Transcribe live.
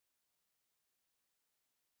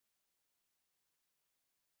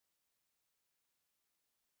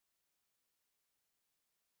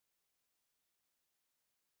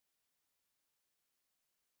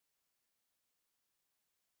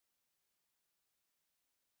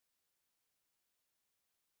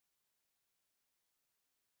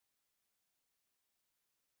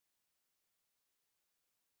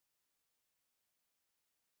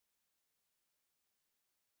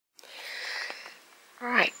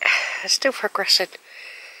Right, I'm still progressing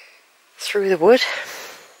through the wood.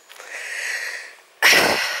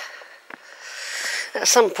 At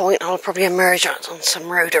some point I'll probably emerge on some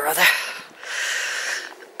road or other.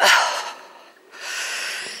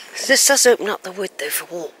 This does open up the wood though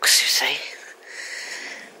for walks, you see.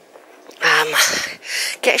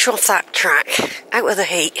 Gets you off that track, out of the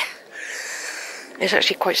heat. It's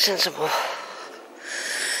actually quite sensible.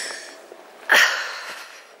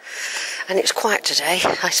 And it's quiet today.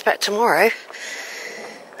 I expect tomorrow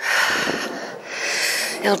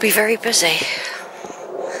it'll be very busy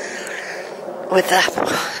with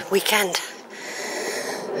the weekend.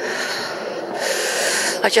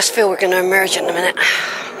 I just feel we're going to emerge in a minute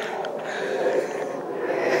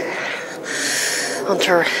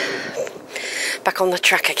onto back on the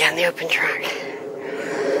track again, the open track.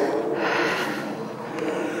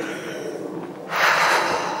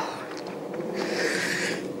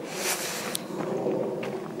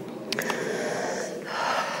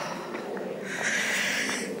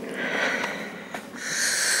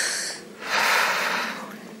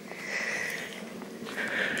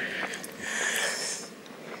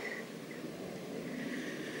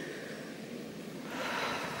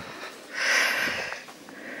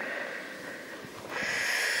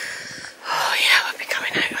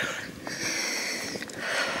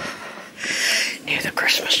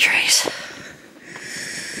 Christmas trees.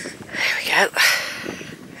 There we go.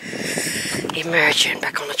 Emerging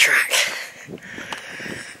back on the track.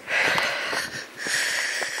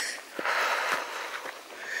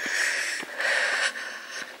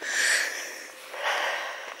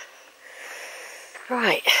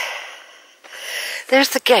 Right. There's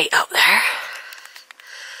the gate up there.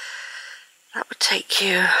 That would take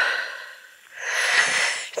you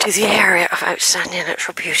to the area of outstanding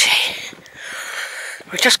natural beauty.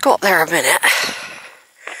 We just got there a minute.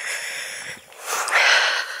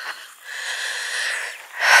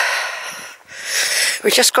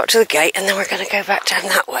 We just got to the gate and then we're going to go back down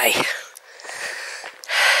that way.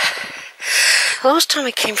 The last time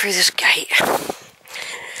I came through this gate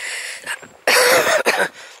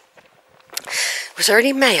was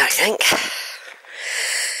early May, I think.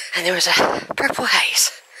 And there was a purple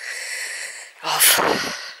haze of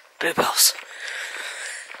bluebells.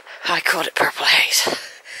 I called it purple haze.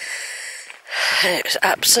 And it was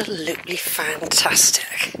absolutely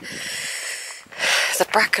fantastic. The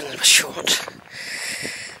bracken was short.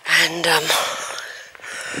 And,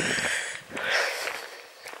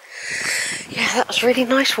 yeah, that was really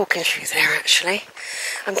nice walking through there, actually.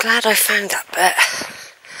 I'm glad I found that bit.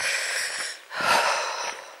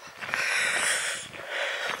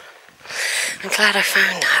 I'm glad I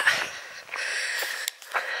found that.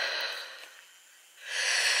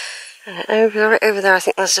 Over there, I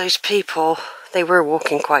think there's those people. They were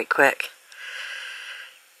walking quite quick.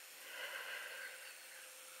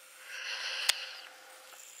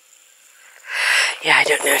 Yeah, I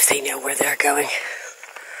don't know if they know where they're going.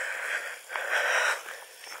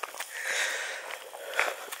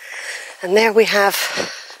 And there we have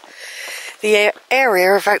the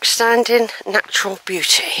area of outstanding natural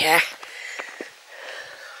beauty here.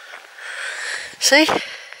 See?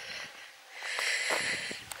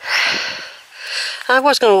 I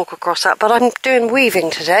was going to walk across that, but I'm doing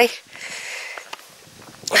weaving today.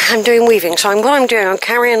 I'm doing weaving, so what I'm doing, I'm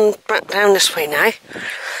carrying back down this way now.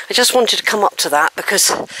 I just wanted to come up to that because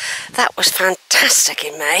that was fantastic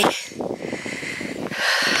in May.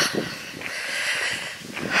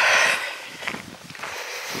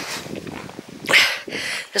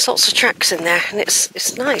 There's lots of tracks in there, and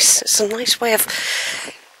it's nice. It's a nice way of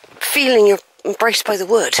feeling you're embraced by the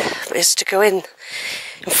wood, is to go in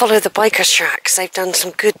and follow the bikers' tracks. They've done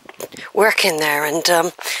some good work in there, and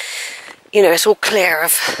you know, it's all clear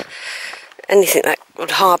of anything that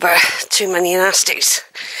would harbour too many nasties.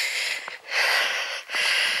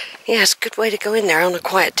 Yeah, it's a good way to go in there on a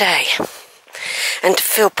quiet day and to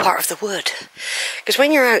feel part of the wood. Because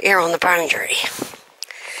when you're out here on the boundary,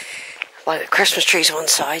 like the Christmas trees on one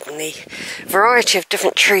side and the variety of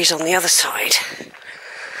different trees on the other side,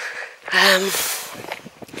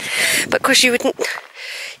 but of course you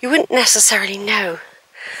wouldn't necessarily know.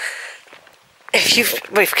 If you've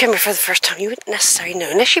come here for the first time, you wouldn't necessarily know,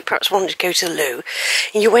 unless you perhaps wanted to go to the loo,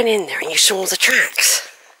 and you went in there and you saw all the tracks.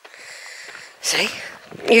 See?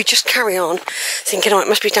 You just carry on, thinking, oh, it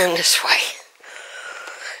must be down this way.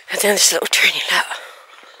 And then this little turning out.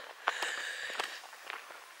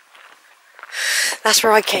 That's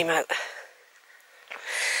where I came out.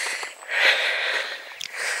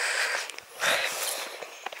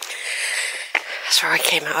 That's where I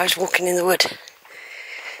came out. I was walking in the wood.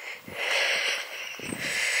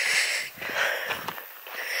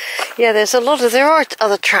 Yeah, there are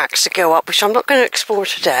other tracks to go up, which I'm not going to explore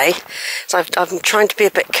today. So I'm trying to be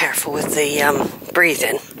a bit careful with the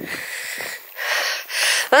breathing.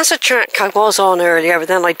 That's a track I was on earlier, but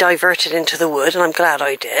then I diverted into the wood, and I'm glad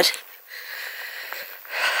I did.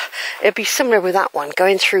 It'd be similar with that one,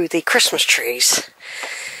 going through the Christmas trees.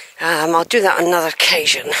 I'll do that on another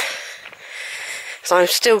occasion. So I'm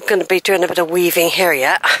still going to be doing a bit of weaving here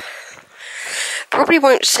yet. Probably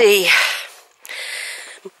won't see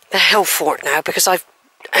the Hillfort now, because I've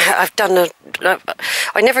done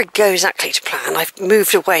I never go exactly to plan. I've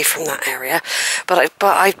moved away from that area, but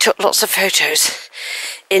I took lots of photos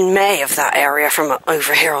in May of that area from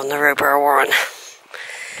over here on the Rowberrow Warren.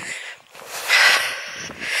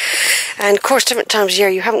 And of course, different times of year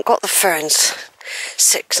you haven't got the ferns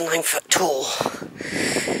 6 and 9 foot tall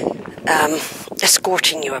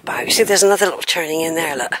escorting you about. See, there's another little turning in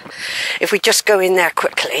there, look. If we just go in there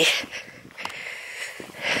quickly,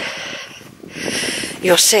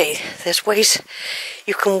 you'll see there's ways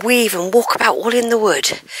you can weave and walk about all in the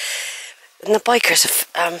wood. And the bikers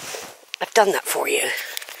have done that for you.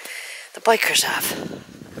 The bikers have.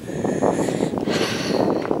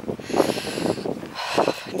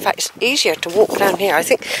 In fact, it's easier to walk down here. I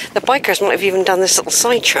think the bikers might have even done this little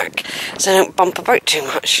side track so they don't bump about too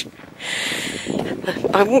much.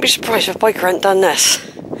 I wouldn't be surprised if a biker hadn't done this.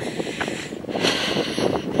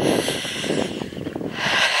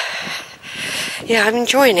 Yeah, I'm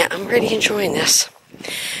enjoying it. I'm really enjoying this.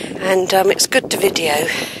 And it's good to video.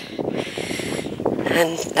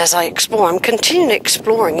 And as I explore, I'm continuing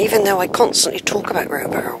exploring, even though I constantly talk about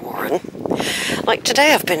Rowberrow Warren. Like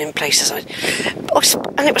today I've been in places, and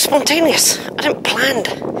it was spontaneous. I didn't plan.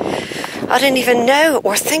 I didn't even know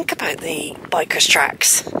or think about the bikers'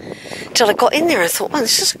 tracks till I got in there and thought, well,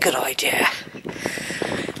 this is a good idea.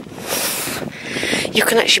 You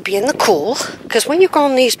can actually be in the cool, because when you go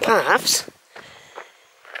on these paths,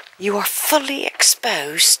 you are fully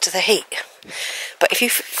exposed to the heat. But if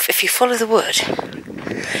you follow the wood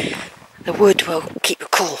will keep you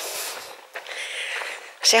cool.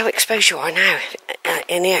 See how exposed you are now,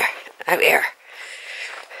 in here, out here.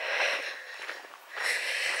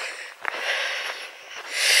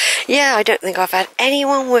 Yeah, I don't think I've had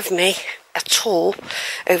anyone with me at all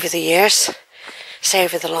over the years, say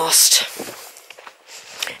over the last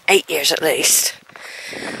 8 years at least.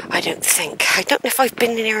 I don't know if I've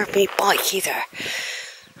been in here with my bike either.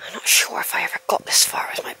 I'm not sure if I ever got this far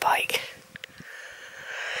with my bike.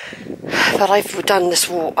 But I've done this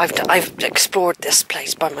walk, I've explored this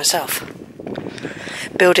place by myself,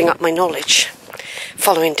 building up my knowledge,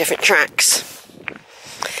 following different tracks.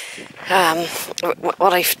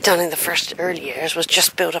 What I've done in the first early years was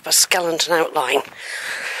just build up a skeleton outline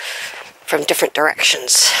from different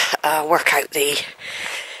directions, work out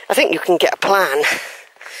I think you can get a plan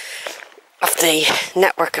of the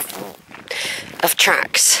network of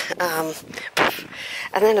tracks, and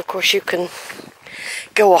then of course you can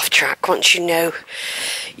go off track once you know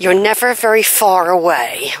you're never very far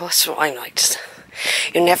away. That's what I like to say.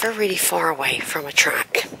 You're never really far away from a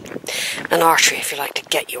track, an artery if you like, to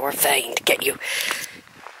get you, or a vein to get you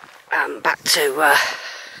back to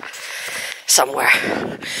somewhere,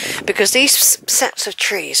 because these sets of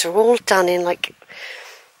trees are all done in like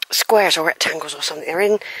squares or rectangles or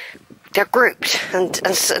something. They're grouped and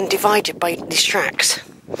divided by these tracks.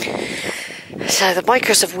 So the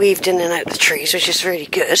bikers have weaved in and out the trees, which is really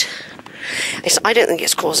good. I don't think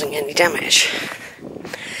it's causing any damage.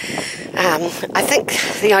 I think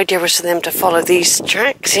the idea was for them to follow these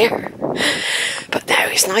tracks here. But no,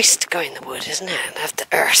 it's nice to go in the wood, isn't it? And have the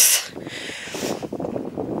earth.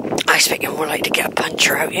 I expect you're more likely to get a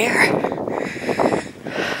puncher out here.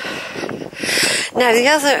 Now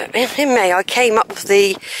in May I came up with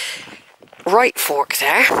the right fork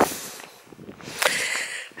there.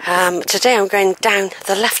 Today I'm going down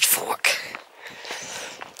the left fork.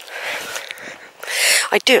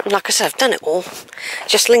 Like I said, I've done it all,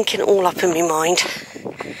 just linking it all up in my mind.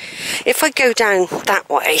 If I go down that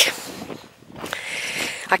way,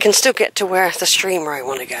 I can still get to where the stream where I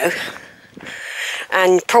want to go,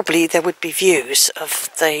 and probably there would be views of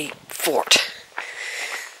the fort.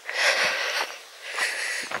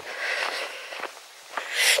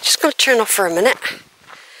 Just going to turn off for a minute.